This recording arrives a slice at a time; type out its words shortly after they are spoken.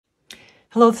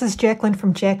Hello, this is Jacqueline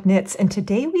from Jack Knits, and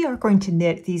today we are going to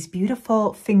knit these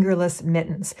beautiful fingerless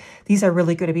mittens. These are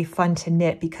really going to be fun to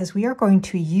knit because we are going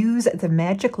to use the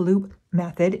magic loop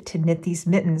method to knit these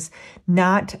mittens,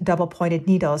 not double-pointed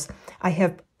needles. I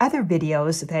have other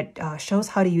videos that shows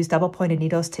how to use double-pointed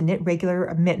needles to knit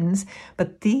regular mittens,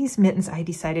 but these mittens I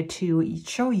decided to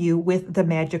show you with the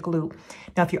magic loop.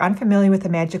 Now, if you're unfamiliar with the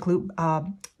magic loop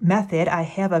method, I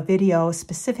have a video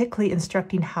specifically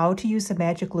instructing how to use the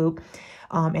magic loop.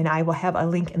 And I will have a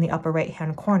link in the upper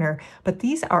right-hand corner. But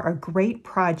these are a great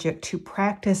project to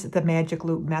practice the magic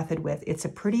loop method with. It's a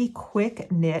pretty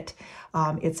quick knit.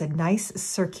 It's a nice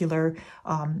circular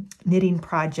knitting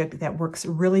project that works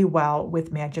really well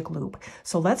with magic loop.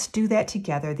 So let's do that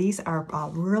together. These are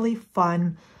really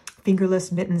fun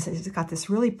fingerless mittens. It's got this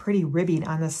really pretty ribbing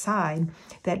on the side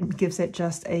that gives it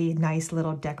just a nice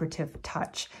little decorative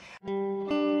touch.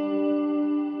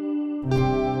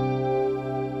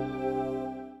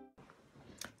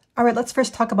 All right, let's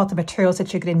first talk about the materials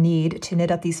that you're going to need to knit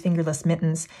up these fingerless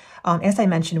mittens. As I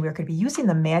mentioned, we're going to be using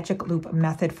the magic loop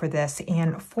method for this,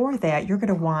 and for that, you're going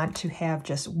to want to have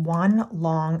just one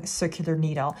long circular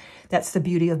needle. That's the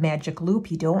beauty of magic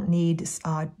loop. You don't need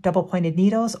double-pointed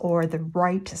needles or the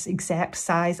right exact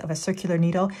size of a circular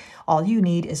needle. All you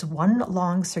need is one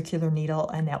long circular needle,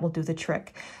 and that will do the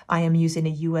trick. I am using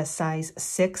a US size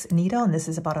 6 needle, and this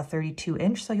is about a 32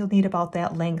 inch, so you'll need about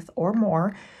that length or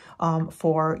more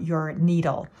for your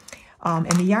needle.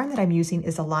 And the yarn that I'm using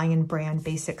is a Lion brand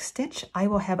basic stitch. I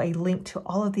will have a link to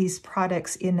all of these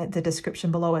products in the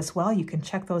description below as well. You can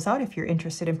check those out if you're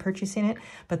interested in purchasing it.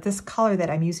 But this color that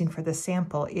I'm using for the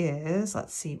sample is,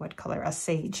 let's see what color, a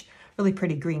sage, really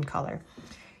pretty green color.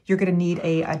 You're going to need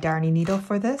a darning needle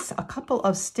for this, a couple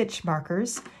of stitch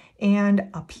markers, and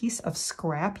a piece of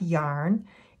scrap yarn,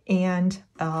 and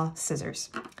scissors.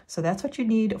 So that's what you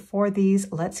need for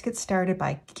these. Let's get started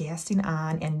by casting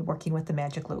on and working with the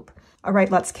magic loop. All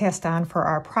right, let's cast on for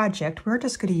our project. We're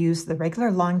just going to use the regular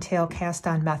long tail cast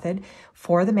on method.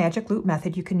 For the magic loop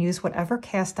method, you can use whatever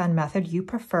cast on method you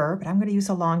prefer, but I'm going to use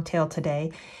a long tail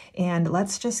today. And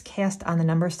let's just cast on the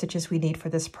number of stitches we need for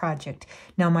this project.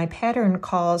 Now, my pattern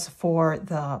calls for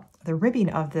the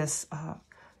ribbing of this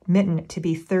mitten to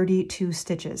be 32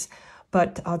 stitches.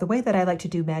 But the way that I like to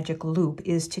do magic loop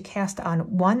is to cast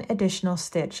on one additional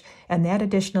stitch, and that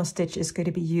additional stitch is going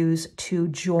to be used to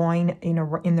join in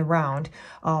the round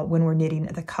when we're knitting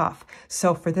the cuff.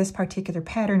 So for this particular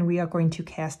pattern, we are going to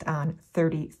cast on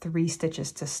 33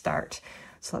 stitches to start.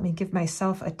 So let me give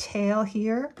myself a tail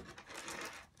here,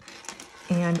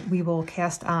 and we will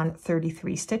cast on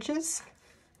 33 stitches.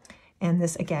 And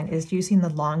this again is using the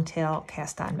long tail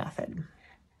cast on method.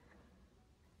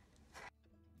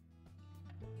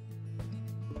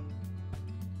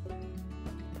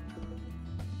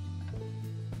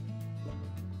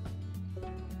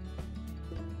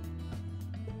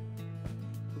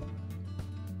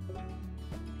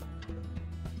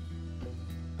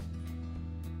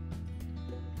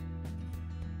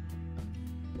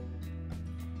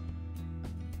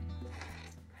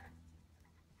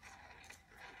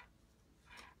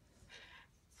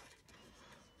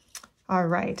 All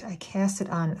right, I cast it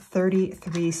on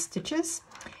 33 stitches.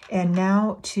 And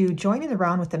now to join in the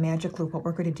round with the magic loop, what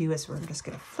we're going to do is we're just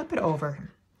going to flip it over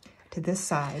to this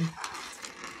side.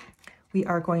 We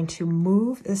are going to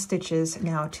move the stitches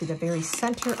now to the very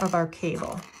center of our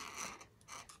cable.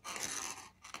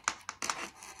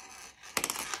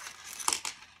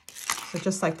 So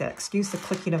just like that, excuse the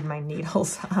clicking of my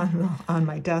needles on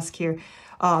my desk here.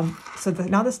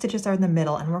 Now the stitches are in the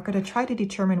middle, and we're going to try to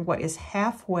determine what is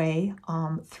halfway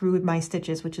through my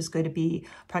stitches, which is going to be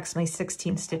approximately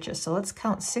 16 stitches. So let's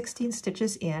count 16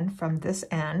 stitches in from this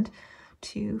end.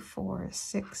 2, 4,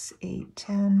 6, 8,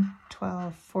 10,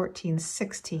 12, 14,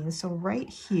 16. So right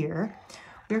here,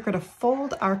 we're going to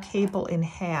fold our cable in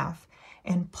half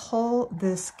and pull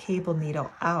this cable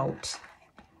needle out.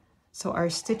 So our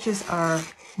stitches are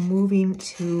moving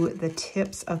to the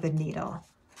tips of the needle.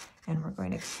 And we're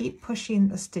going to keep pushing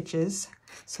the stitches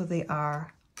so they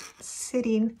are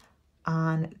sitting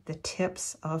on the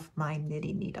tips of my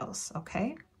knitting needles,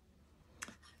 okay?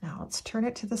 Now let's turn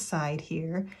it to the side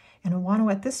here. And I want to,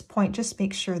 at this point, just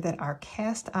make sure that our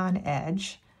cast on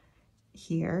edge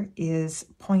here is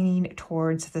pointing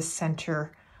towards the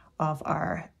center of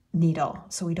our needle.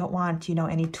 So we don't want,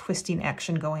 any twisting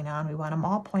action going on. We want them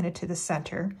all pointed to the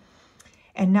center.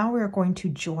 And now we're going to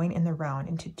join in the round.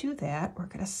 And to do that, we're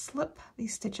going to slip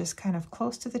these stitches kind of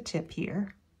close to the tip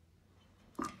here.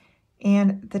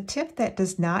 And the tip that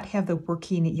does not have the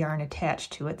working yarn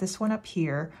attached to it, this one up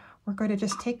here, we're going to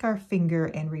just take our finger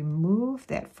and remove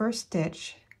that first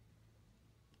stitch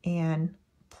and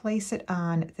place it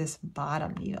on this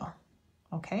bottom needle,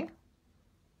 okay?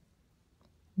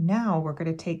 Now we're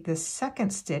going to take this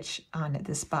second stitch on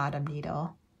this bottom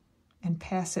needle and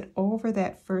pass it over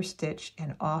that first stitch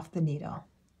and off the needle.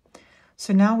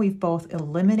 So now we've both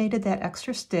eliminated that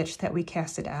extra stitch that we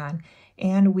casted on,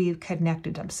 and we've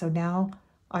connected them. So now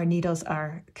our needles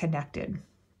are connected.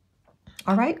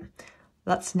 All right,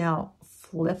 let's now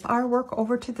flip our work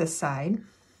over to this side,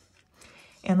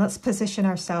 and let's position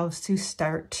ourselves to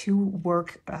start to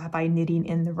work by knitting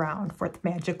in the round for the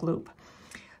magic loop.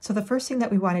 So the first thing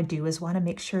that we want to do is want to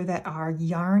make sure that our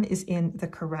yarn is in the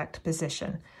correct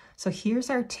position. So here's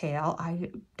our tail.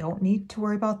 I don't need to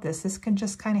worry about this. This can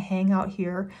just kind of hang out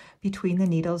here between the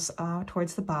needles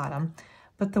towards the bottom.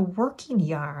 But the working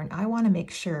yarn, I want to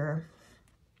make sure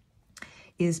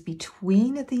is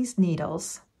between these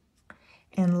needles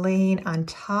and laying on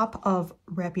top of,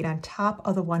 wrapping on top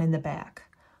of the one in the back.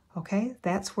 Okay,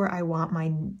 that's where I want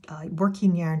my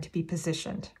working yarn to be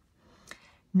positioned.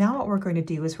 Now what we're going to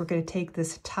do is we're going to take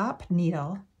this top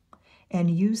needle and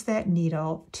use that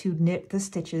needle to knit the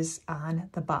stitches on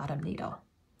the bottom needle.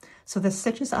 So the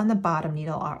stitches on the bottom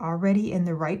needle are already in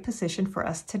the right position for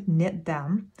us to knit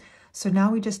them. So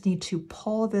now we just need to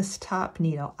pull this top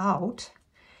needle out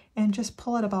and just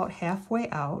pull it about halfway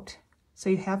out so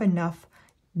you have enough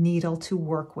needle to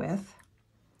work with.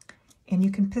 And you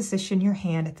can position your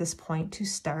hand at this point to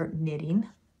start knitting.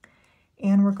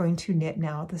 And we're going to knit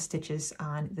now the stitches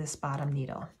on this bottom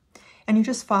needle. And you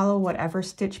just follow whatever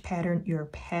stitch pattern your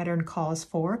pattern calls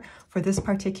for. For this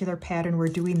particular pattern, we're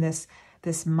doing this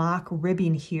mock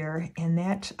ribbing here, and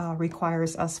that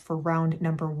requires us for round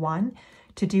number 1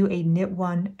 to do a knit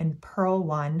 1 and purl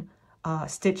 1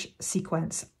 stitch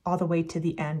sequence all the way to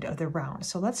the end of the round.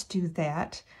 So let's do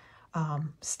that,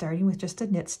 starting with just a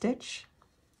knit stitch,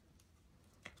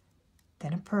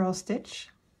 then a purl stitch,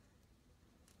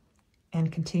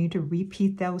 and continue to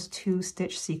repeat those 2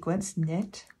 stitch sequence,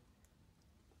 knit,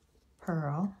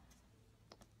 purl,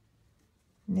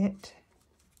 knit,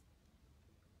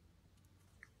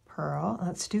 purl.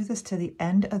 Let's do this to the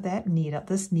end of that needle,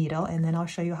 this needle, and then I'll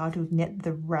show you how to knit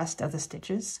the rest of the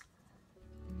stitches.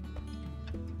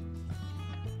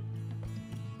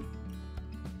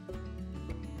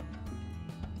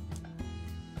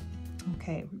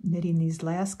 Okay, knitting these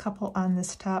last couple on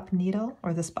this top needle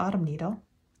or this bottom needle.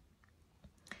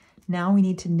 Now we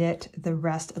need to knit the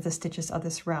rest of the stitches of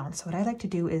this round. So what I like to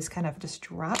do is kind of just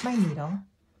drop my needle,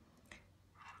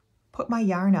 put my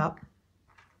yarn up,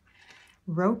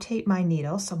 rotate my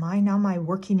needle. So now my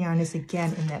working yarn is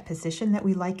again in that position that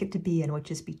we like it to be in,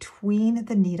 which is between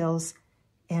the needles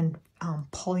and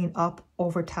pulling up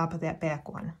over top of that back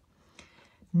one.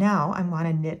 Now I want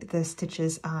to knit the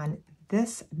stitches on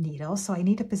this needle, so I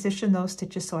need to position those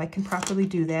stitches so I can properly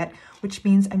do that, which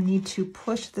means I need to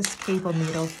push this cable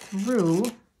needle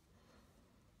through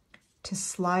to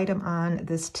slide them on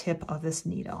this tip of this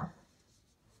needle.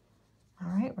 All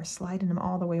right, we're sliding them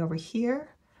all the way over here.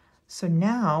 So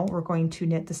now we're going to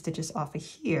knit the stitches off of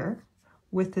here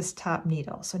with this top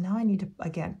needle. So now I need to,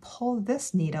 again, pull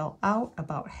this needle out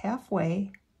about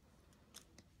halfway,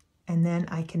 and then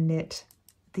I can knit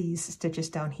these stitches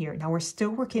down here. Now we're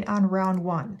still working on round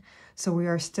 1. So we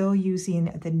are still using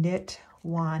the knit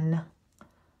 1,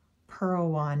 purl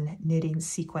 1 knitting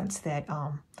sequence that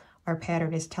our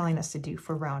pattern is telling us to do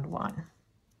for round 1.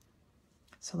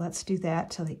 So let's do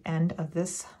that till the end of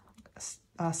this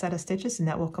set of stitches, and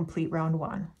that will complete round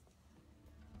 1.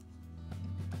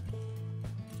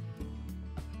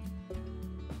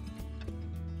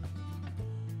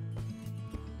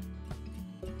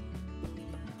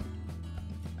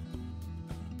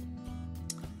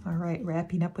 All right,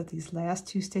 wrapping up with these last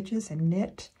 2 stitches, a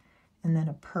knit and then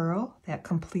a purl. That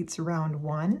completes round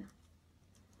 1.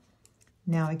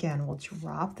 Now again, we'll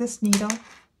drop this needle,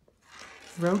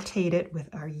 rotate it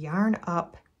with our yarn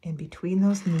up in between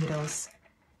those needles,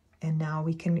 and now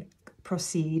we can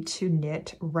proceed to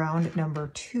knit round number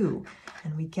 2.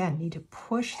 And we again need to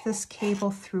push this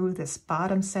cable through this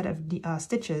bottom set of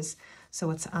stitches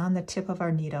so it's on the tip of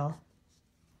our needle.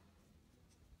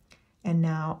 And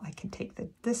now I can take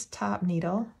this top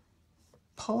needle,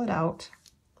 pull it out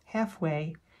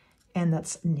halfway, and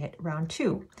let's knit round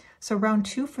 2. So round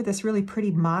 2 for this really pretty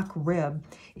mock rib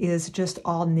is just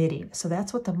all knitting. So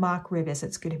that's what the mock rib is.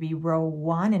 It's going to be row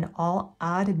 1, and all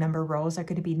odd number rows are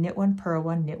going to be knit 1, purl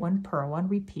 1, knit 1, purl 1,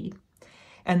 repeat.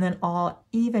 And then all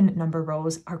even number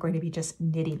rows are going to be just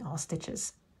knitting all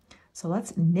stitches. So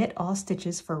let's knit all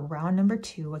stitches for round number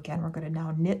 2. Again, we're going to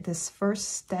now knit this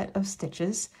first set of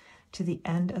stitches to the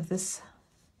end of this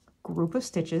group of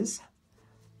stitches.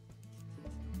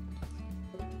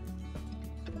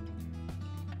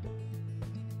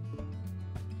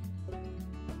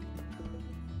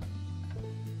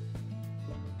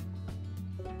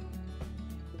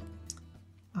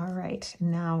 right,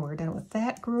 now we're done with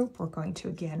that group. We're going to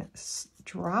again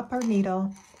drop our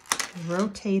needle,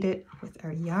 rotate it with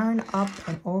our yarn up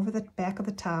and over the back of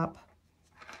the top.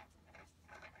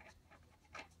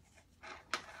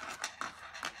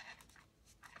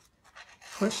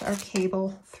 Push our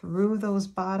cable through those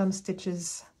bottom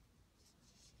stitches,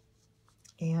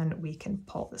 and we can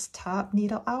pull this top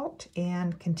needle out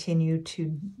and continue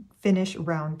to finish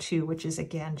round 2, which is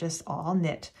again just all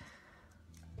knit.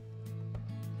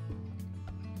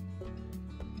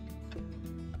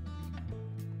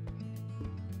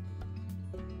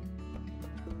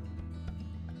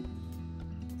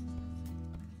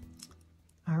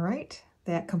 All right,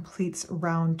 that completes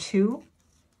round 2.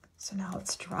 So now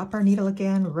let's drop our needle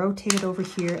again, rotate it over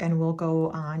here, and we'll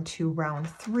go on to round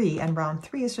 3. And round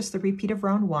 3 is just the repeat of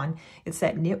round 1. It's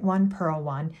that knit 1, purl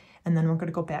 1, and then we're going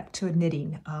to go back to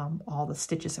knitting all the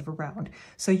stitches of a round.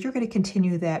 So you're going to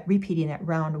continue that, repeating at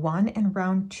round 1 and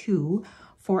round 2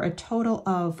 for a total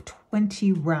of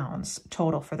 20 rounds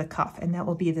total for the cuff. And that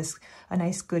will be a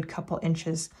nice good couple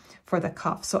inches for the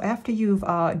cuff. So after you've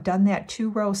done that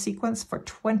 2-row sequence for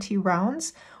 20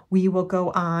 rounds, we will go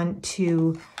on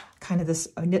to kind of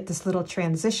knit this little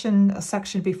transition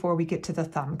section before we get to the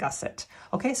thumb gusset.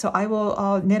 Okay, so I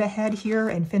will knit ahead here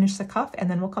and finish the cuff,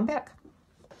 and then we'll come back.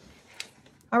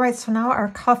 All right, so now our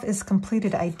cuff is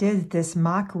completed. I did this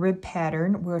mock rib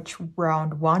pattern, which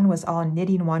round 1 was all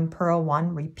knitting 1, purl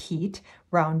 1, repeat.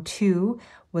 Round 2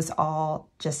 was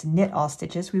all just knit all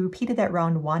stitches. We repeated that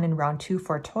round 1 and round 2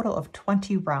 for a total of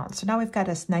 20 rounds. So now we've got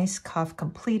this nice cuff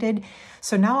completed.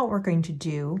 So now what we're going to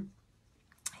do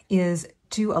is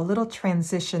do a little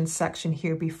transition section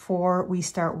here before we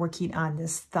start working on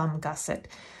this thumb gusset.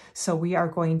 So we are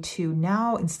going to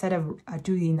now, instead of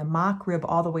doing the mock rib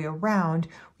all the way around,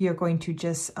 we are going to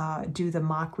just do the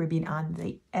mock ribbing on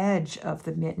the edge of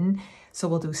the mitten. So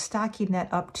we'll do stockinette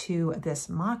up to this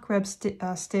mock rib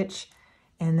stitch,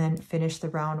 and then finish the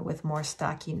round with more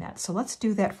stockinette. So let's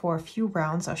do that for a few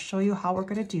rounds. I'll show you how we're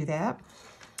going to do that.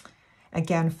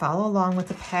 Again, follow along with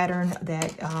the pattern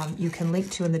that you can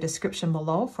link to in the description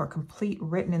below for complete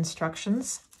written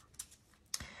instructions.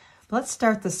 Let's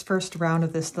start this first round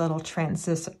of this little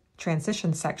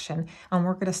transition section, and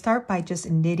we're going to start by just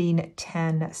knitting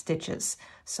 10 stitches.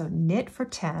 So knit for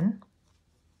 10.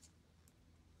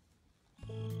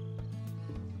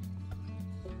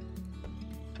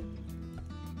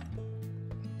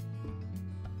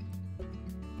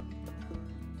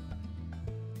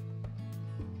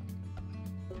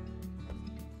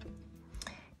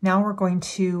 Now we're going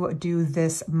to do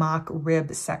this mock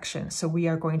rib section. So we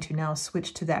are going to now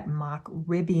switch to that mock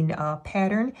ribbing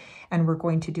pattern, and we're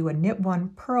going to do a knit 1,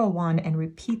 purl 1, and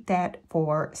repeat that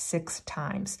for 6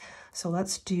 times. So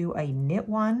let's do a knit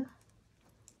 1,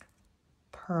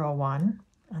 purl 1,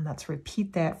 and let's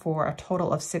repeat that for a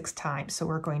total of 6 times. So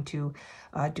we're going to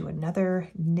do another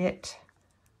knit,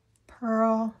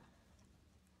 purl,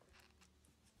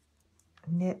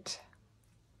 knit,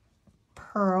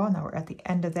 purl. Now we're at the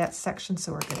end of that section,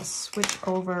 so we're going to switch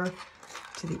over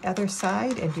to the other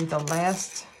side and do the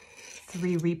last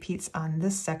 3 repeats on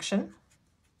this section.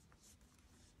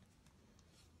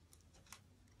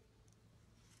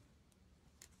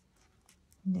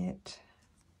 Knit,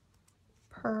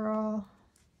 purl,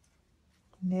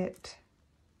 knit,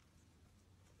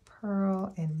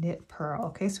 purl, and knit, purl.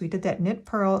 Okay, so we did that knit,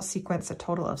 purl sequence a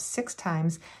total of 6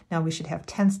 times. Now we should have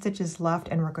 10 stitches left,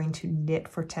 and we're going to knit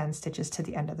for 10 stitches to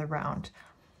the end of the round.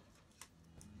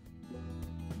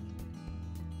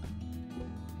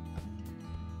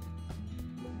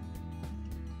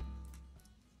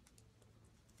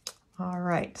 All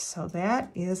right, so that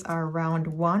is our round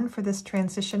 1 for this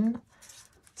transition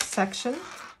section.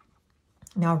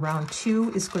 Now round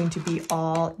 2 is going to be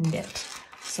all knit.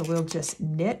 So we'll just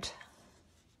knit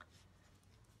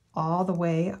all the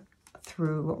way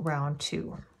through round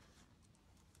 2.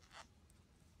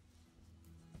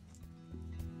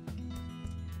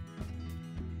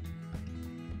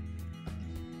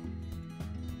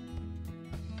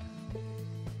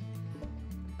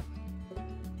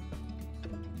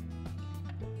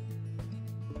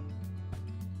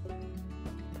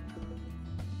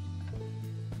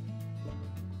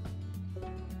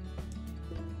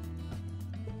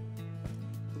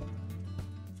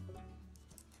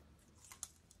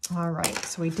 All right,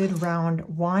 so we did round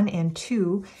 1 and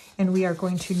 2, and we are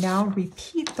going to now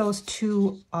repeat those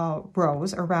 2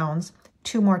 rows or rounds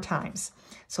 2 more times.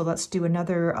 So let's do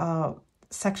another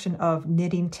section of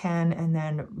knitting 10 and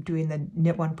then doing the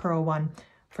knit 1, purl 1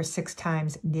 for 6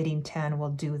 times, knitting 10.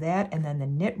 We'll do that, and then the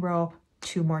knit row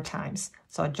 2 more times.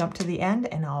 So I'll jump to the end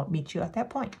and I'll meet you at that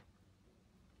point.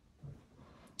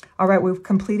 All right, we've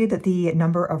completed the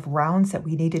number of rounds that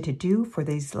we needed to do for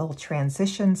these little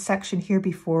transition section here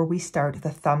before we start the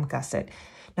thumb gusset.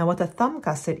 Now what the thumb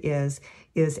gusset is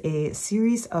a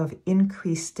series of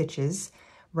increased stitches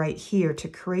right here to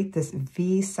create this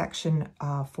V section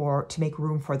to make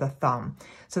room for the thumb.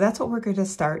 So that's what we're going to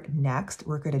start next.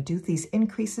 We're going to do these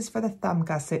increases for the thumb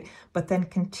gusset, but then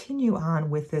continue on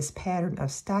with this pattern of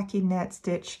stockinette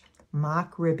stitch,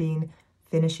 mock ribbing,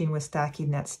 finishing with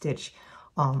stockinette stitch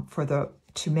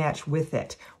to match with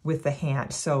it, with the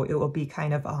hand. So it will be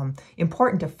kind of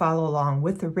important to follow along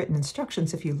with the written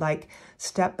instructions if you like,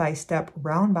 step by step,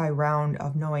 round by round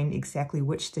of knowing exactly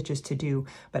which stitches to do.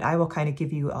 But I will kind of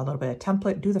give you a little bit of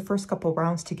template, do the first couple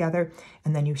rounds together,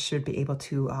 and then you should be able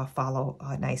to follow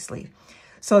nicely.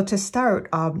 So to start,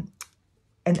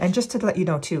 and just to let you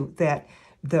know too, that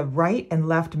the right and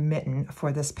left mitten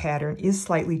for this pattern is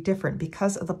slightly different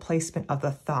because of the placement of the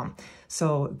thumb.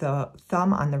 So the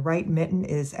thumb on the right mitten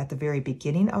is at the very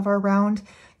beginning of our round.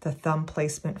 The thumb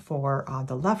placement for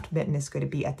the left mitten is going to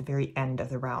be at the very end of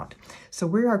the round. So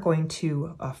we are going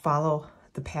to follow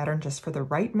the pattern just for the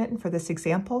right mitten for this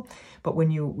example, but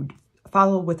when you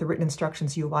follow with the written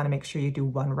instructions, you want to make sure you do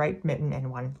one right mitten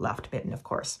and one left mitten, of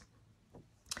course.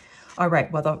 All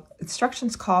right, well, the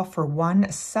instructions call for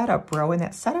one setup row, and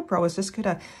that setup row is just going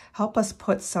to help us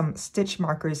put some stitch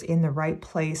markers in the right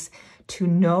place to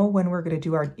know when we're going to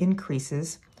do our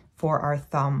increases for our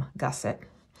thumb gusset.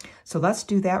 So let's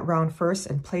do that round first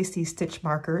and place these stitch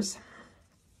markers.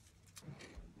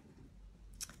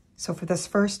 So for this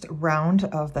first round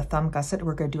of the thumb gusset,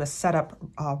 we're going to do a setup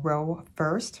row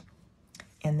first,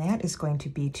 and that is going to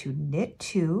be to knit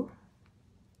 2.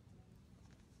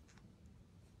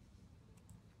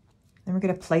 Then we're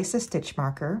going to place a stitch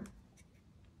marker.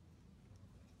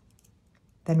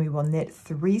 Then we will knit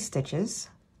 3 stitches.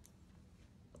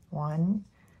 1,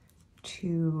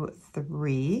 2,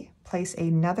 3. Place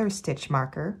another stitch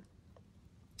marker.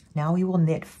 Now we will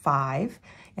knit 5.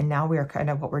 And now we are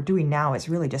what we're doing now is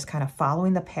really just kind of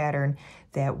following the pattern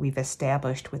that we've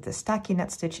established with the stockinette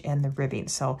stitch and the ribbing.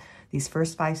 So these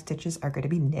first 5 stitches are going to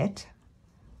be knit.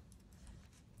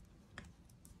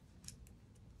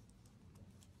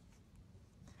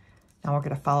 Now we're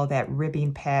going to follow that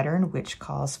ribbing pattern, which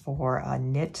calls for a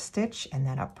knit stitch and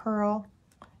then a purl.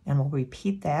 And we'll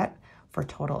repeat that for a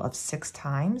total of 6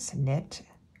 times. Knit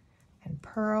and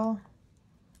purl,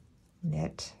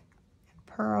 knit and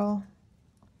purl.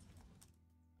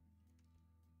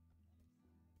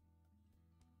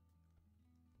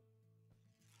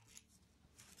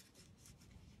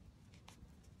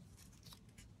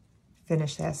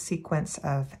 Finish that sequence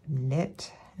of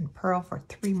knit and purl for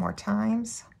 3 more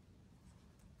times.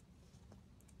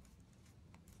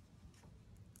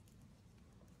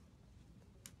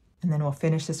 And then we'll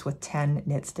finish this with 10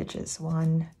 knit stitches.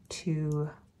 1, 2,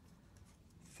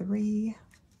 3,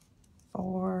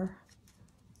 4,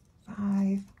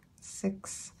 5,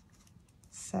 6,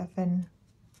 7,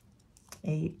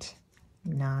 8,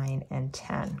 9, and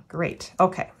 10. Great.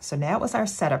 Okay, so that was our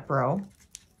setup row.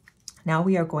 Now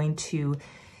we are going to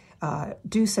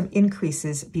do some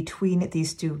increases between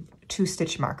these two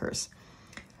stitch markers.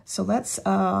 So let's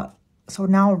so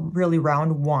now really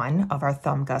round 1 of our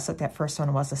thumb gusset. That first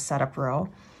one was a setup row.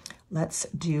 Let's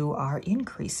do our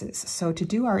increases. So to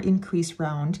do our increase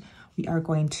round, we are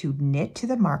going to knit to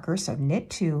the marker. So knit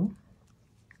 2,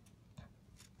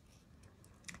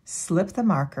 slip the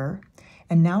marker,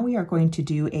 and now we are going to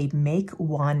do a make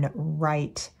 1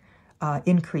 right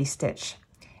increase stitch.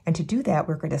 And to do that,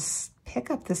 we're going to pick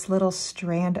up this little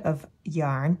strand of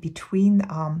yarn between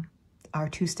our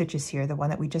 2 stitches here, the one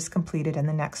that we just completed and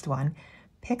the next one.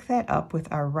 Pick that up with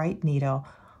our right needle,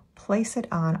 place it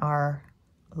on our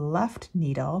left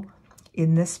needle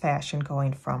in this fashion,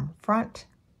 going from front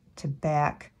to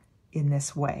back in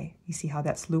this way. You see how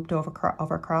that's looped over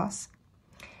across?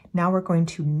 Now we're going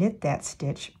to knit that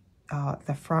stitch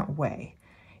the front way.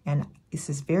 And this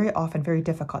is very often very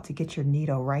difficult to get your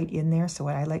needle right in there. So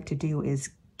what I like to do is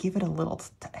give it a little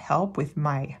help with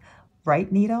my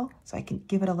right needle, so I can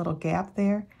give it a little gap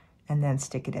there and then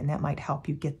stick it in. That might help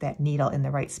you get that needle in the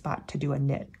right spot to do a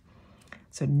knit.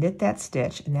 So knit that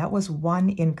stitch, and that was 1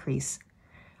 increase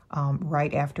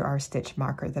right after our stitch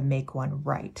marker, the make 1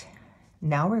 right.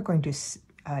 Now we're going to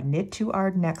knit to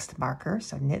our next marker,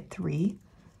 so knit 3.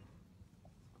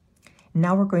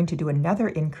 Now we're going to do another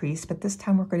increase, but this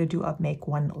time we're going to do a make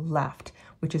 1 left,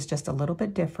 which is just a little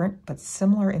bit different, but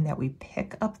similar in that we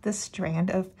pick up this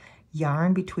strand of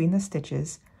yarn between the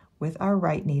stitches with our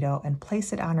right needle and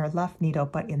place it on our left needle,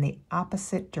 but in the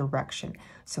opposite direction.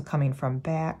 So coming from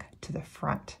back to the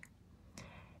front.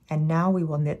 And now we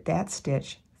will knit that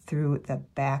stitch through the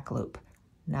back loop.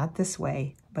 Not this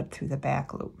way, but through the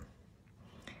back loop.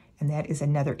 And that is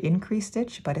another increase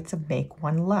stitch, but it's a make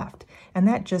one left. And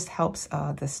that just helps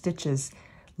the stitches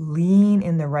lean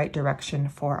in the right direction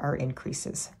for our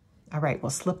increases. All right, we'll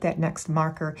slip that next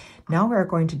marker. Now we're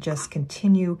going to just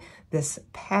continue this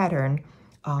pattern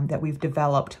that we've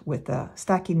developed with the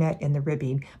stockinette and the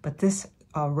ribbing, but this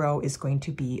row is going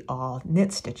to be all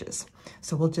knit stitches.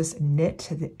 So we'll just knit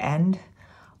to the end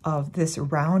of this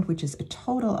round, which is a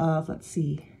total of, let's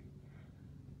see,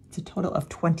 it's a total of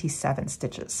 27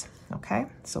 stitches, okay?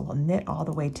 So we'll knit all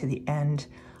the way to the end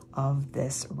of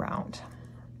this round.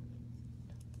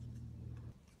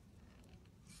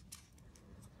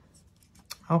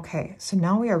 Okay, so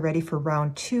now we are ready for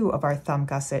round 2 of our thumb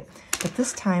gusset, but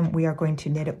this time we are going to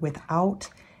knit it without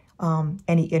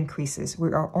any increases.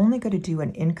 We are only going to do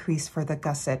an increase for the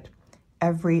gusset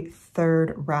every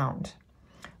 3rd round.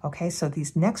 Okay, so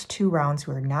these next 2 rounds,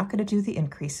 we're not going to do the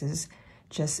increases,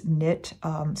 just knit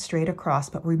straight across,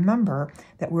 but remember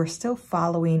that we're still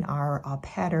following our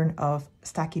pattern of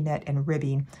stockinette and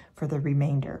ribbing for the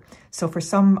remainder. So for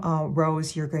some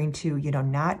rows, you're going to,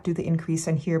 not do the increase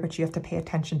in here, but you have to pay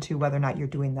attention to whether or not you're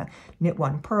doing the knit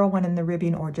one, purl one in the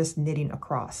ribbing, or just knitting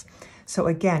across. So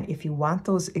again, if you want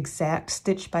those exact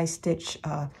stitch by stitch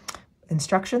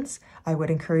instructions, I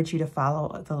would encourage you to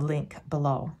follow the link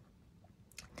below.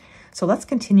 So let's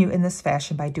continue in this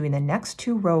fashion by doing the next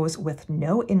 2 rows with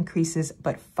no increases,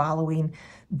 but following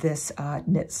this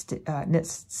knit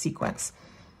sequence.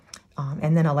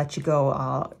 And then I'll let you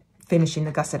go finishing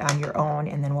the gusset on your own,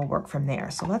 and then we'll work from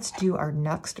there. So let's do our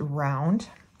next round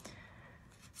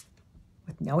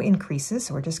with no increases.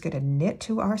 So we're just going to knit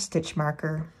to our stitch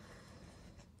marker,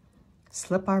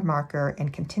 slip our marker,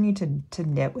 and continue to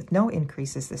knit with no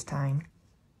increases this time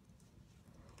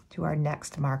to our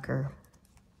next marker.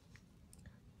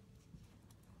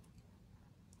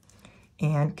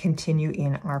 And continue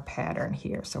in our pattern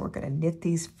here. So we're going to knit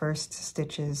these first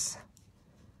stitches.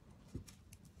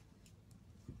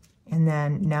 And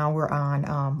then now we're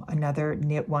on another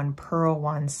knit one, purl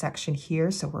one section here.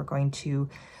 So we're going to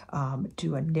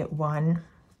do a knit one,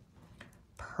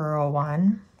 purl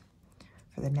one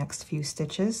for the next few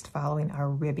stitches, following our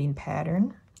ribbing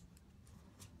pattern.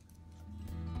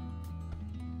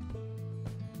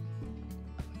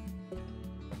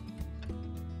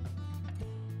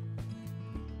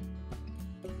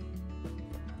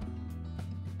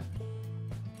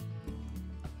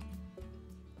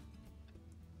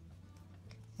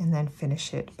 And then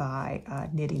finish it by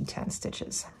knitting 10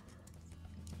 stitches.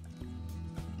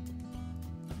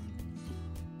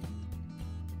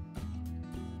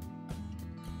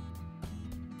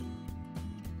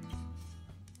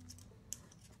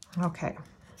 Okay.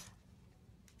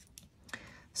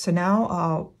 So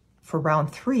now for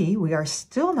round 3, we are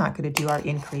still not going to do our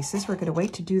increases. We're going to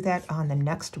wait to do that on the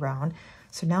next round.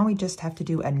 So now we just have to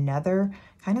do another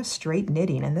kind of straight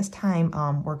knitting. And this time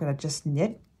we're going to just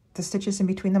knit the stitches in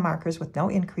between the markers with no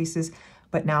increases,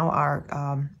 but now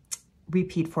our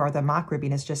repeat for the mock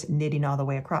ribbing is just knitting all the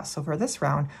way across. So for this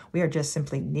round, we are just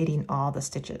simply knitting all the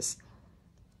stitches.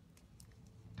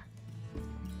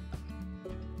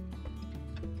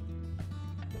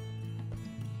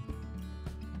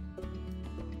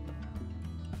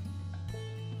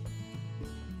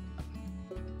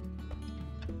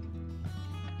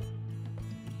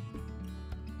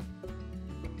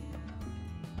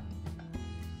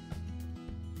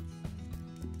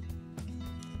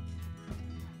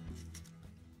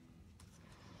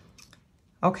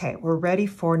 Okay, we're ready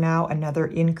for now another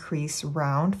increase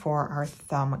round for our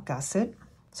thumb gusset.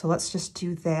 So let's just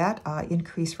do that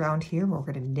increase round here. We're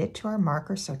going to knit to our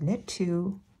marker. So knit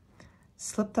 2,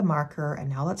 slip the marker, and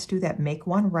now let's do that make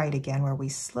one right again, where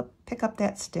we pick up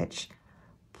that stitch,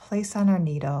 place on our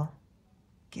needle,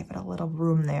 give it a little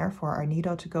room there for our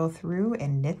needle to go through,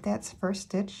 and knit that first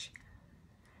stitch.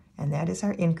 And that is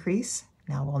our increase.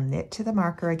 Now we'll knit to the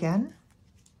marker again.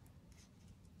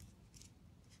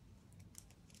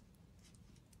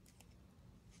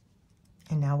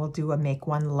 And now we'll do a make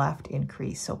one left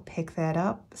increase. So pick that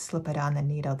up, slip it on the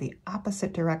needle the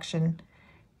opposite direction,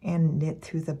 and knit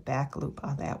through the back loop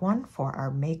of that one for our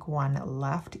make one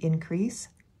left increase.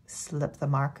 Slip the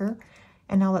marker.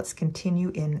 And now let's continue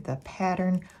in the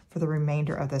pattern for the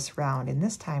remainder of this round. And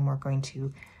this time we're going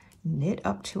to knit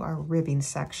up to our ribbing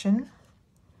section.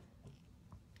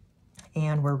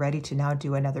 And we're ready to now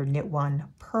do another knit one,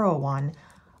 purl one,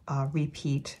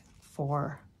 repeat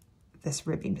for this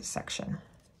ribbing section.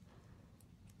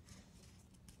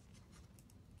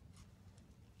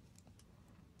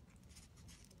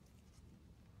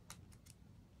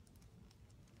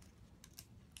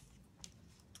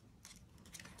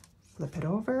 flip it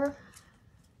over.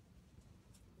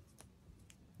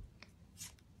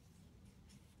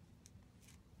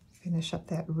 Finish up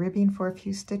that ribbing for a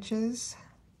few stitches.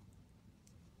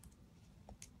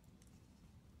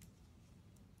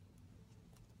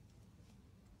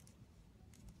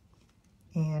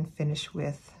 And finish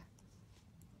with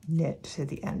knit to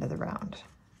the end of the round.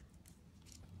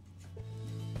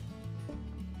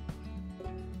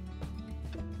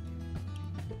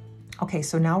 Okay,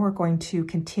 so now we're going to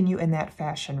continue in that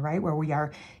fashion, right? Where we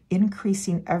are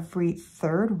increasing every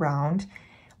third round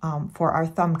for our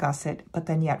thumb gusset, but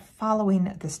then yet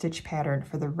following the stitch pattern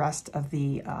for the rest of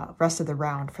the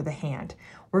round for the hand.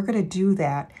 We're going to do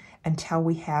that until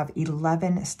we have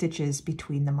 11 stitches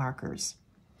between the markers.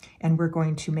 And we're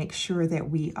going to make sure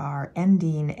that we are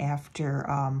ending after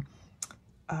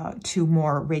 2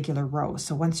 more regular rows.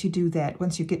 So once you do that,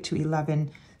 once you get to 11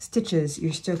 stitches,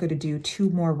 you're still going to do 2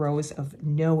 more rows of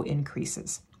no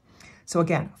increases. So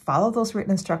again, follow those written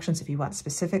instructions if you want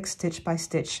specific stitch by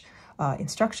stitch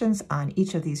instructions on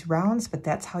each of these rounds, but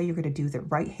that's how you're going to do the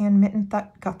right hand mitten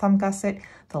thumb gusset.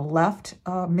 The left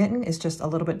mitten is just a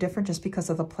little bit different just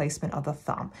because of the placement of the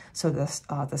thumb. So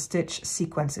the stitch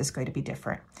sequence is going to be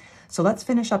different. So let's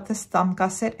finish up this thumb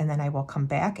gusset, and then I will come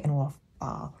back and we'll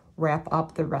wrap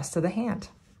up the rest of the hand.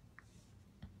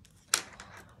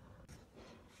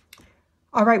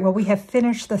 All right, well, we have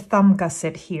finished the thumb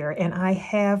gusset here, and I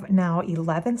have now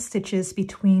 11 stitches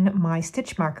between my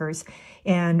stitch markers.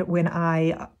 And when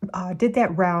I did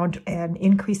that round and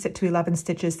increased it to 11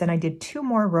 stitches, then I did 2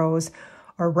 more rows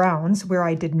or rounds where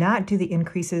I did not do the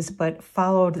increases, but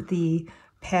followed the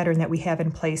pattern that we have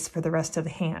in place for the rest of the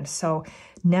hand. So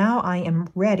now I am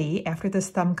ready, after this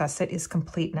thumb gusset is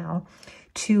complete now,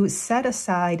 to set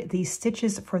aside these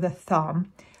stitches for the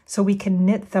thumb so we can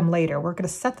knit them later. We're going to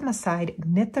set them aside,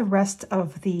 knit the rest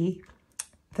of the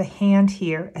hand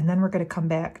here, and then we're going to come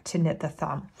back to knit the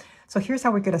thumb. So here's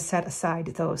how we're going to set aside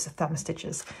those thumb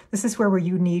stitches. This is where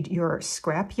you need your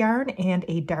scrap yarn and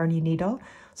a darning needle.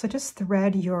 So just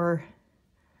thread your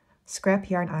scrap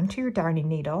yarn onto your darning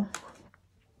needle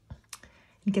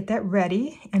and get that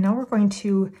ready. And now we're going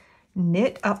to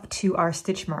knit up to our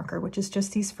stitch marker, which is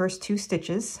just these first 2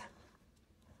 stitches.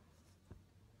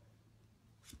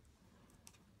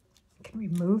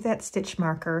 Remove that stitch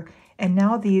marker, and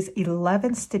now these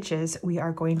 11 stitches we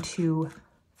are going to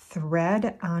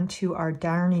thread onto our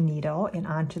darning needle and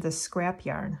onto the scrap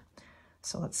yarn.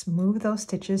 So let's move those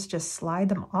stitches, just slide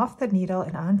them off the needle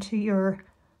and onto your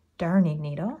darning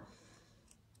needle.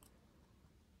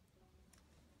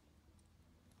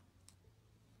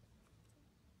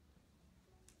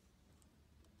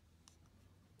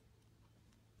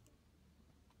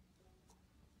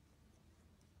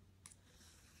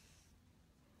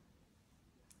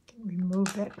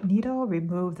 Remove that needle,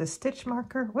 remove the stitch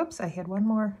marker. Whoops, I had one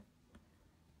more.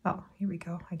 Oh, here we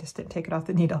go. I just didn't take it off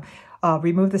the needle.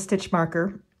 Remove the stitch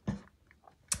marker.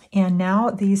 And now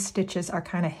these stitches are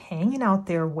kind of hanging out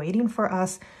there waiting for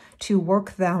us to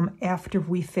work them after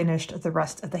we finished the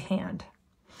rest of the hand.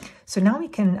 So now we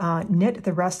can knit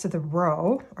the rest of the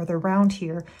row or the round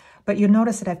here, but you'll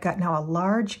notice that I've got now a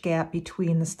large gap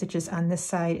between the stitches on this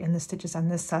side and the stitches on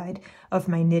this side of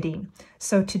my knitting.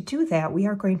 So to do that, we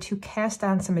are going to cast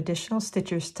on some additional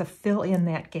stitches to fill in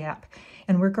that gap.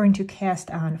 And we're going to cast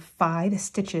on 5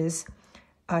 stitches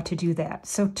to do that.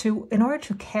 So in order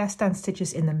to cast on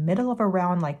stitches in the middle of a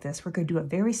round like this, we're going to do a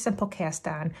very simple cast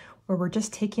on where we're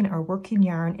just taking our working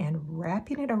yarn and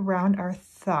wrapping it around our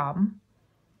thumb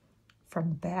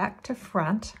from back to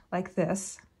front like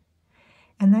this,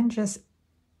 and then just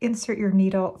insert your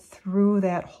needle through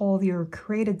that hole you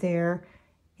created there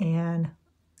and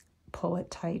pull it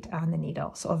tight on the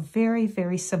needle. So a very,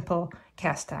 very simple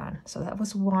cast on. So that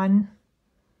was 1,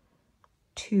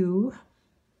 2,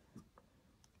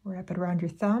 wrap it around your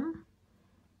thumb,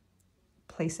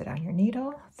 place it on your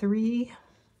needle, 3,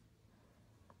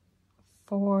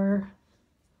 4,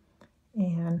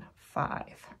 and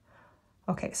 5.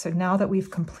 Okay, so now that we've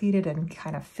completed and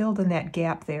kind of filled in that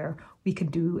gap there, we can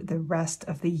do the rest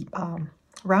of the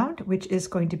round, which is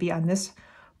going to be on this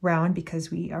round because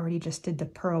we already just did the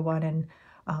purl one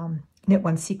and knit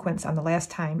one sequence on the last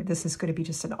time. This is going to be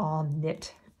just an all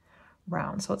knit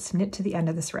round. So let's knit to the end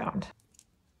of this round.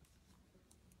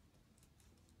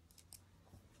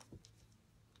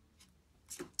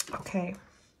 Okay,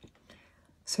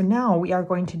 so now we are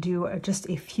going to do just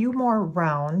a few more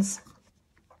rounds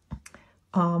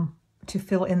to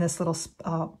fill in this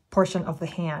little portion of the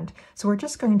hand. So we're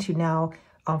just going to now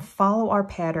follow our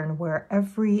pattern where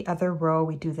every other row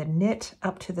we do the knit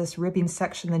up to this ribbing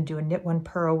section, then do a knit one,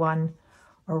 purl one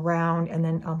around, and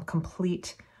then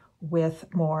complete with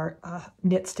more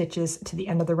knit stitches to the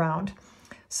end of the round.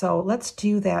 So let's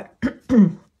do that,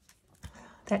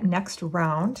 that next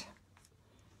round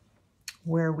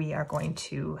where we are going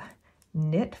to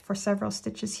knit for several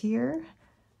stitches here.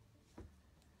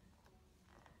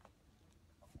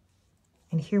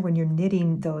 And here when you're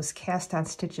knitting those cast on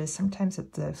stitches, sometimes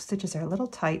the stitches are a little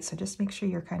tight, so just make sure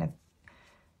you're kind of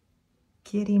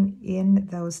getting in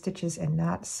those stitches and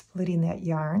not splitting that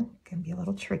yarn. It can be a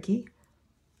little tricky.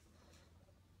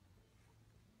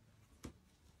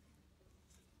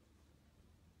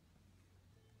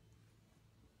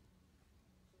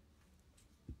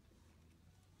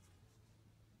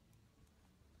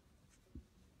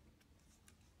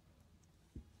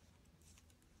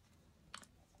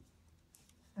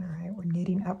 All right, we're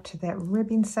knitting up to that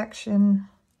ribbing section.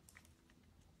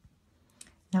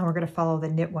 Now we're going to follow the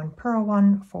knit 1, purl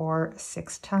 1 for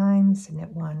 6 times. Knit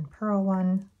 1, purl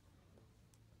 1.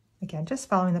 Again, just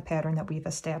following the pattern that we've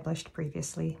established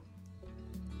previously.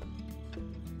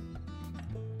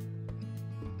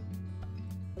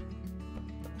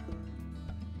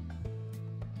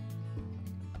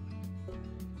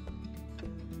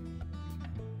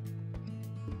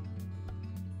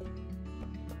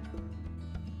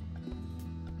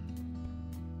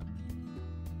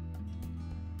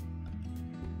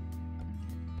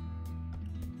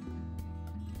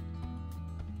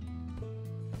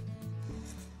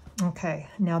 Okay,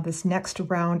 now this next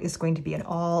round is going to be an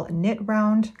all knit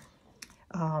round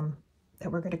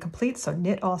that we're going to complete. So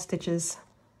knit all stitches.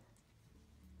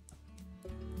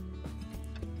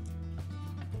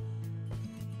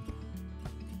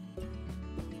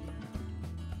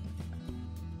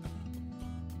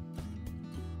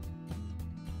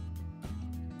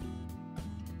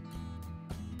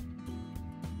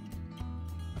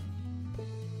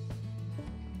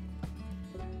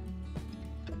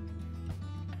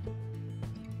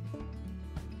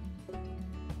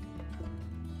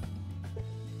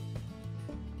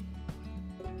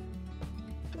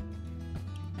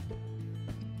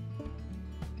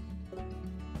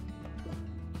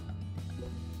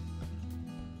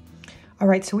 All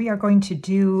right, so we are going to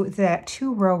do that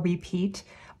 2-row repeat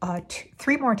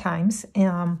 3 more times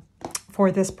for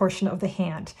this portion of the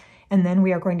hand. And then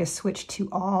we are going to switch to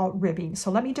all ribbing. So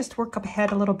let me just work up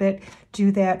ahead a little bit, do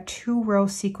that 2-row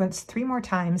sequence 3 more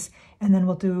times, and then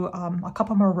we'll do a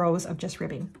couple more rows of just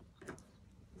ribbing.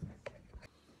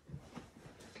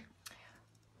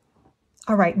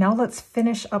 All right, now let's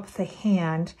finish up the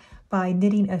hand by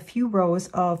knitting a few rows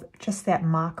of just that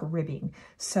mock ribbing.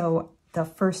 So the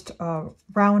first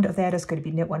round of that is going to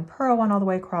be knit 1, purl 1 all the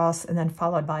way across, and then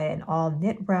followed by an all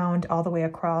knit round all the way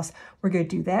across. We're going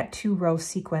to do that 2-row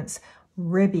sequence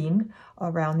ribbing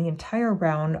around the entire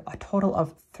round, a total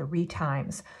of 3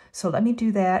 times. So let me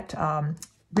do that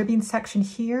ribbing section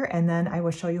here, and then I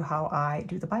will show you how I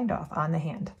do the bind off on the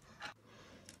hand.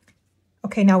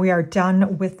 Okay, now we are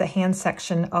done with the hand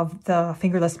section of the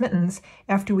fingerless mittens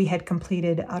after we had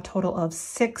completed a total of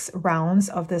 6 rounds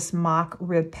of this mock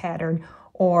rib pattern,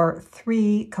 or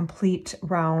 3 complete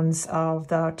rounds of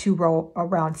the 2-row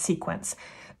round sequence.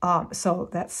 So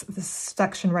that's this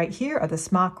section right here of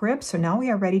this mock rib. So now we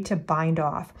are ready to bind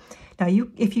off. Now,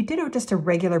 if you did just a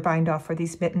regular bind off for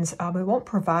these mittens, it won't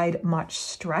provide much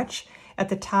stretch at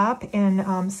the top,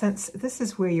 and since this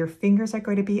is where your fingers are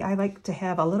going to be, I like to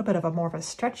have a little bit of a more of a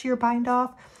stretchier bind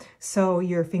off so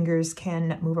your fingers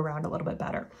can move around a little bit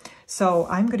better. So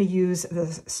I'm going to use the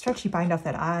stretchy bind off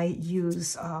that I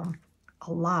use a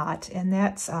lot, and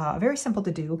that's very simple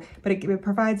to do, but it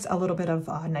provides a little bit of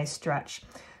a nice stretch.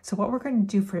 So what we're going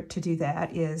to do to do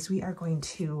that is we are going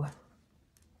to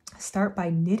start by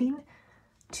knitting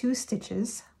 2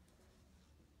 stitches.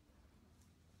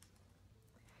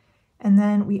 And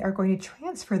then we are going to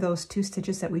transfer those 2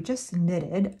 stitches that we just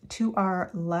knitted to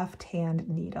our left hand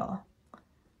needle.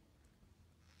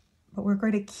 But we're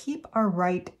going to keep our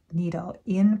right needle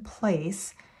in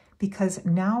place because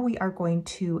now we are going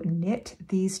to knit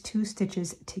these 2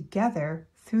 stitches together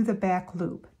through the back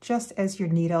loop, just as your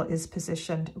needle is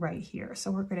positioned right here.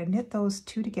 So we're going to knit those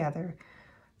 2 together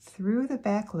through the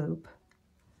back loop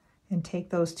and take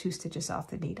those 2 stitches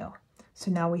off the needle. So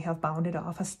now we have bounded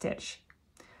off a stitch.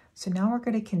 So now we're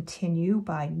going to continue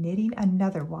by knitting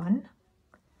another one.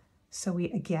 So we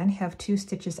again have 2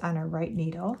 stitches on our right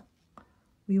needle.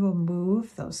 We will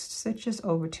move those stitches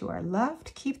over to our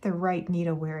left, keep the right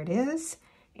needle where it is,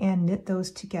 and knit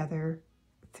those together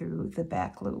through the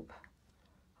back loop.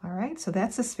 All right, so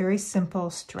that's this very simple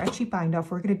stretchy bind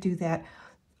off. We're going to do that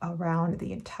around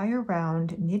the entire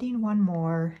round, knitting 1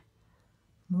 more,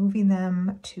 moving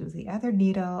them to the other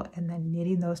needle, and then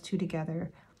knitting those 2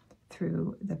 together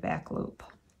through the back loop.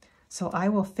 So I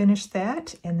will finish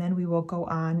that, and then we will go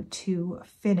on to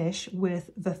finish with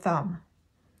the thumb.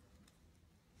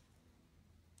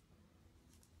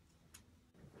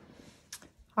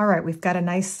 All right, we've got a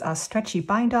nice stretchy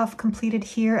bind off completed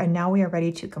here, and now we are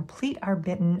ready to complete our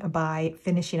mitten by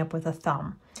finishing up with a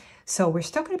thumb. So we're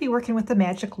still going to be working with the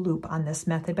magic loop on this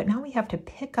method, but now we have to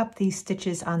pick up these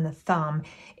stitches on the thumb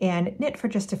and knit for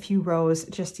just a few rows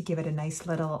just to give it a nice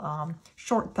little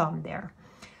short thumb there.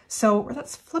 So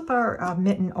let's flip our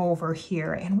mitten over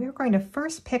here, and we're going to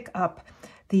first pick up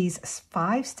these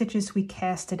 5 stitches we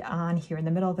casted on here in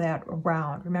the middle of that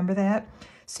round. Remember that?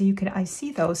 So you can, I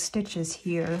see those stitches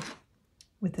here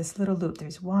with this little loop.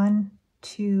 There's 1,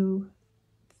 2,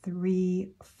 3,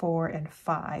 4, and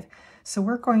 5. So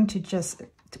we're going to just,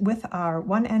 with our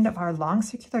one end of our long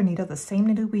circular needle, the same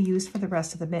needle we used for the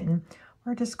rest of the mitten,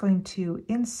 we're just going to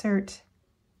insert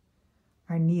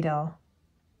our needle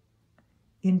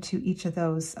into each of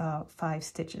those 5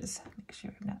 stitches. Make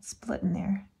sure I'm not splitting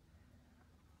there.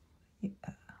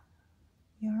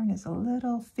 Yarn is a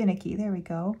little finicky. There we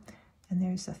go. And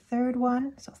there's a third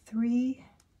one. So 3,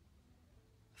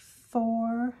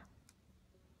 4,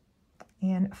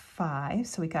 and 5.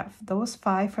 So we got those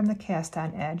 5 from the cast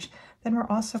on edge. Then we're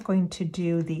also going to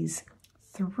do these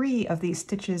 3 of these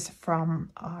stitches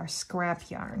from our scrap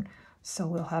yarn. So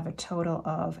we'll have a total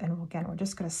of, and again, we're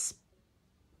just going to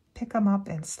pick them up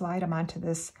and slide them onto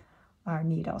this our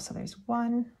needle. So there's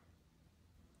 1,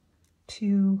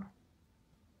 2,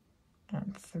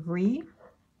 and 3.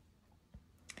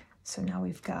 So now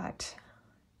we've got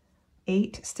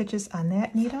 8 stitches on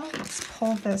that needle. Let's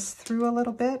pull this through a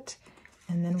little bit,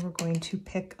 and then we're going to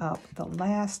pick up the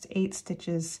last 8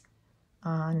 stitches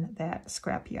on that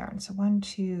scrap yarn. So 1,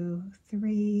 2,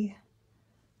 3,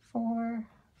 4,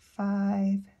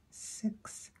 5,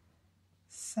 6,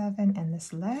 7, and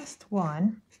this last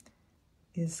one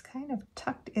is kind of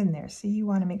tucked in there. So you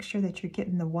want to make sure that you're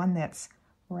getting the one that's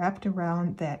wrapped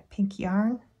around that pink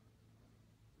yarn.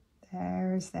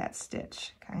 There's that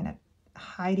stitch kind of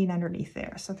hiding underneath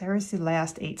there. So there's the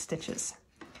last 8 stitches.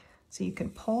 So you can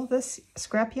pull this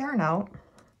scrap yarn out,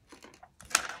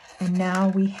 and now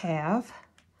we have,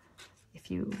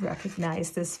 if you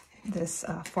recognize this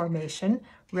formation,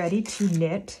 ready to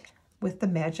knit with the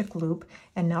magic loop.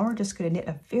 And now we're just going to knit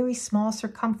a very small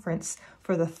circumference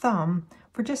for the thumb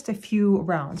for just a few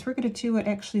rounds. We're going to do it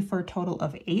actually for a total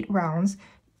of 8 rounds,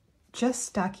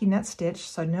 just stockinette stitch,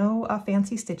 so no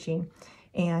fancy stitching,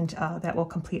 and that will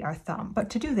complete our thumb. But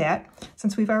to do that,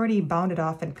 since we've already bound it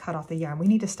off and cut off the yarn, we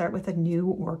need to start with a new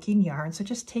working yarn. So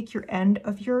just take your end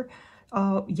of your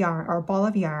yarn or ball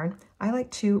of yarn. I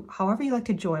like to, however you like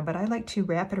to join, but I like to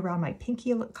wrap it around my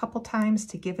pinky a couple times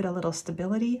to give it a little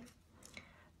stability.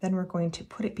 Then we're going to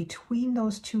put it between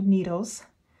those 2 needles,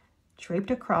 draped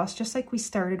across, just like we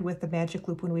started with the magic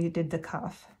loop when we did the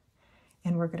cuff.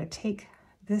 And we're going to take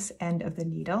this end of the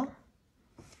needle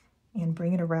and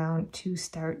bring it around to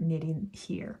start knitting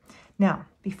here. Now,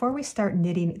 before we start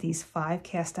knitting these 5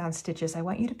 cast on stitches, I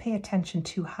want you to pay attention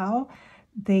to how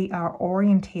they are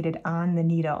orientated on the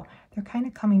needle. They're kind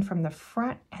of coming from the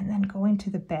front and then going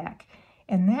to the back.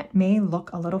 And that may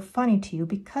look a little funny to you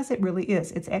because it really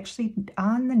is. It's actually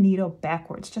on the needle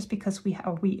backwards just because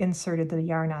we inserted the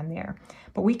yarn on there.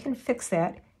 But we can fix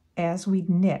that as we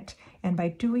knit. And by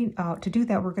doing, to do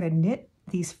that, we're going to knit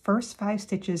these first 5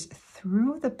 stitches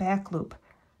through the back loop,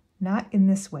 not in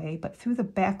this way, but through the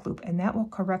back loop, and that will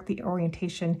correct the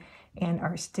orientation and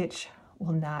our stitch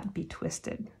will not be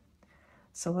twisted.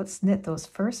 So let's knit those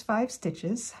first 5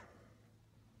 stitches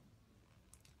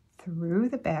through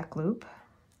the back loop.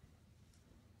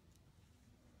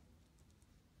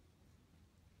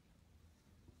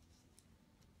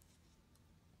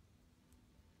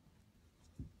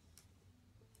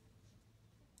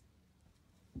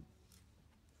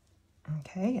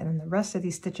 Okay, and then the rest of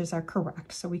these stitches are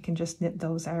correct, so we can just knit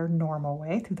those our normal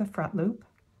way through the front loop.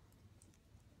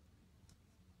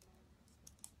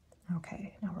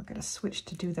 Okay, now we're going to switch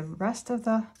to do the rest of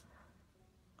the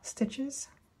stitches.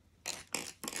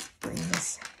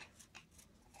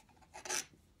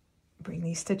 Bring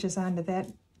these stitches onto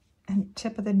that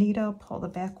tip of the needle, pull the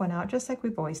back one out just like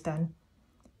we've always done,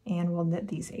 and we'll knit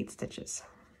these 8 stitches.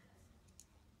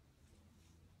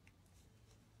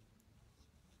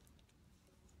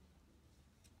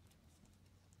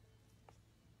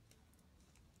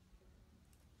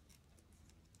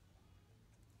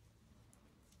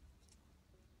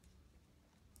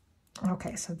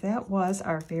 Okay, so that was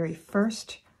our very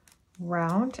first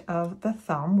round of the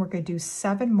thumb. We're going to do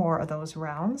 7 more of those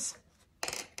rounds.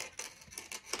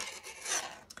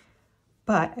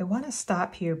 But I want to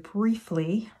stop here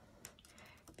briefly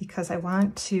because I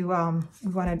want to,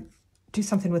 we want to do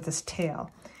something with this tail.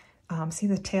 See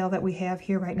the tail that we have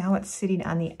here right now? It's sitting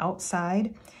on the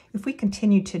outside. If we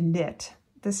continue to knit,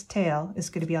 this tail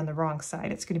is going to be on the wrong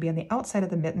side. It's going to be on the outside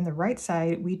of the mitten, the right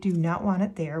side. We do not want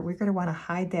it there. We're going to want to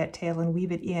hide that tail and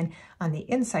weave it in on the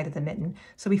inside of the mitten.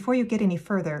 So before you get any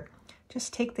further,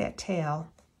 just take that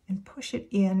tail and push it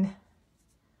in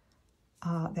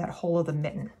that hole of the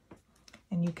mitten.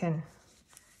 And you can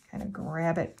kind of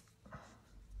grab it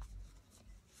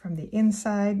from the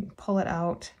inside, pull it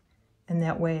out, and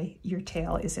that way your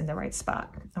tail is in the right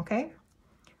spot, okay?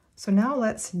 So now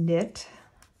let's knit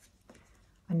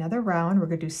another round. We're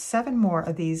going to do 7 more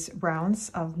of these rounds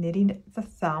of knitting the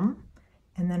thumb,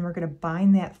 and then we're going to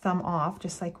bind that thumb off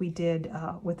just like we did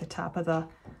with the top of the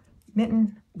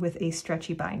mitten with a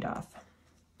stretchy bind off.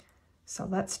 So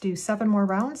let's do 7 more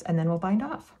rounds and then we'll bind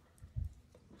off.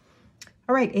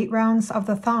 All right, 8 rounds of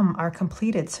the thumb are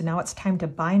completed. So now it's time to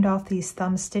bind off these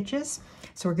thumb stitches.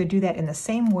 So we're going to do that in the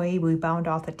same way we bound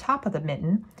off the top of the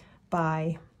mitten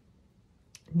by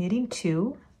knitting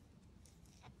 2,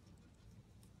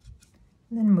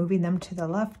 and then moving them to the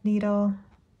left needle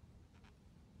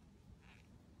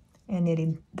and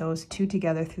knitting those 2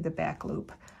 together through the back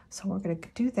loop. So we're going to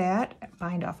do that,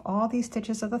 bind off all these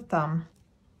stitches of the thumb,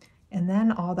 and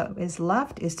then all that is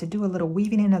left is to do a little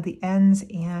weaving in of the ends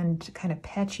and kind of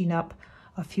patching up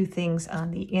a few things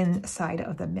on the inside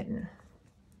of the mitten.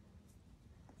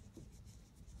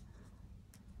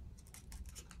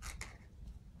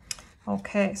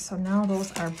 Okay, so now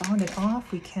those are bounded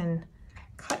off. We can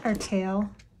cut our tail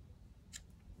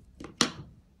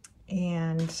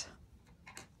and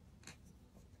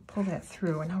pull that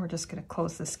through. And now we're just going to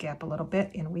close this gap a little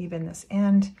bit and weave in this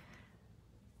end.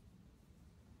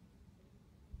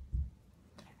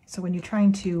 So when you're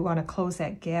trying to want to close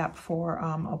that gap for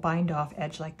a bind off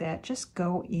edge like that, just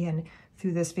go in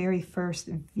through this very first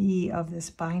V of this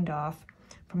bind off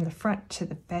from the front to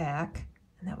the back,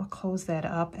 and that will close that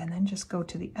up, and then just go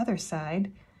to the other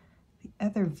side, the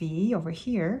other V over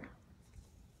here,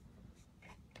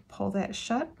 to pull that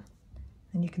shut.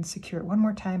 Then you can secure it one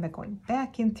more time by going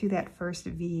back in through that first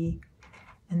V,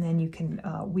 and then you can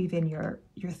weave in your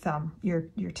thumb, your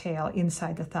tail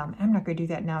inside the thumb. I'm not going to do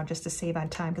that now just to save on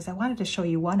time, because I wanted to show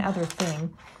you one other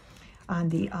thing on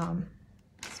the,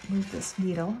 let's move this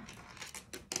needle,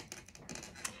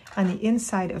 on the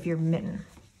inside of your mitten.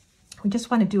 We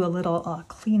just want to do a little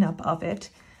cleanup of it,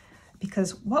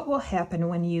 because what will happen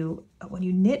when you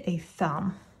knit a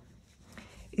thumb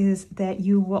is that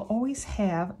you will always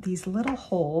have these little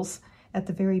holes at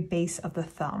the very base of the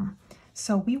thumb.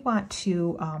 So we want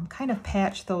to kind of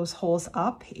patch those holes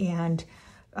up, and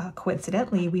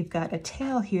coincidentally, we've got a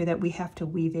tail here that we have to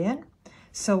weave in.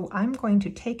 So I'm going to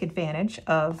take advantage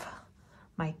of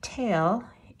my tail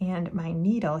and my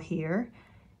needle here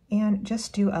and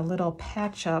just do a little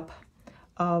patch up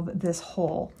of this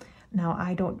hole. Now,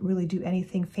 I don't really do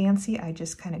anything fancy. I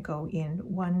just kind of go in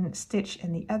one stitch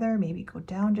and the other, maybe go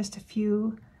down just a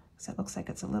few, because that looks like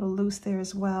it's a little loose there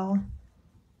as well.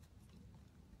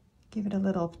 Give it a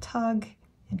little tug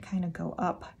and kind of go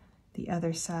up the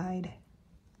other side.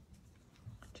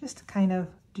 Just to kind of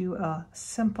do a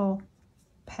simple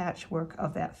patchwork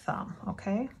of that thumb,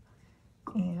 okay?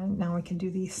 And now we can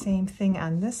do the same thing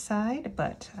on this side,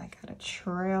 but I gotta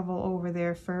travel over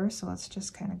there first. So let's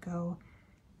just kind of go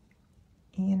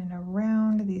in and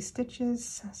around these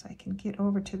stitches so I can get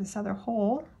over to this other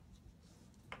hole.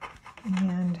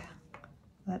 And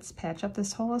let's patch up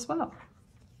this hole as well.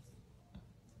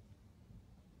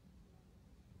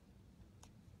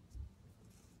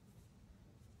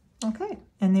 Okay,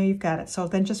 and there you've got it. So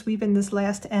then just weave in this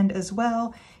last end as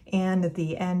well, and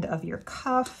the end of your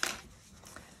cuff.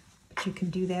 But you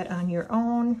can do that on your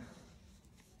own.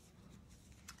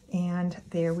 And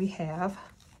there we have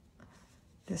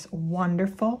this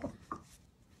wonderful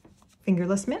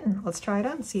fingerless mitten. Let's try it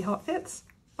on, see how it fits.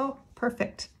 Oh,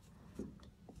 perfect.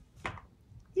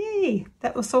 Yay,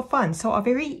 that was so fun. So a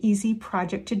very easy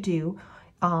project to do.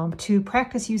 To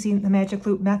practice using the magic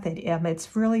loop method. It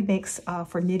really makes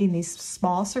for knitting these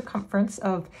small circumference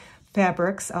of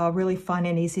fabrics really fun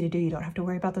and easy to do. You don't have to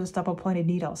worry about those double pointed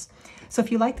needles. So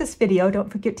if you like this video,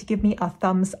 don't forget to give me a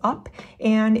thumbs up.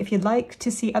 And if you'd like to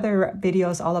see other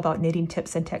videos all about knitting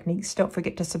tips and techniques, don't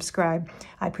forget to subscribe.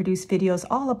 I produce videos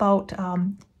all about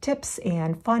tips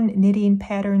and fun knitting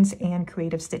patterns and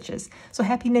creative stitches. So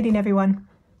happy knitting, everyone.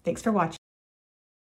 Thanks for watching.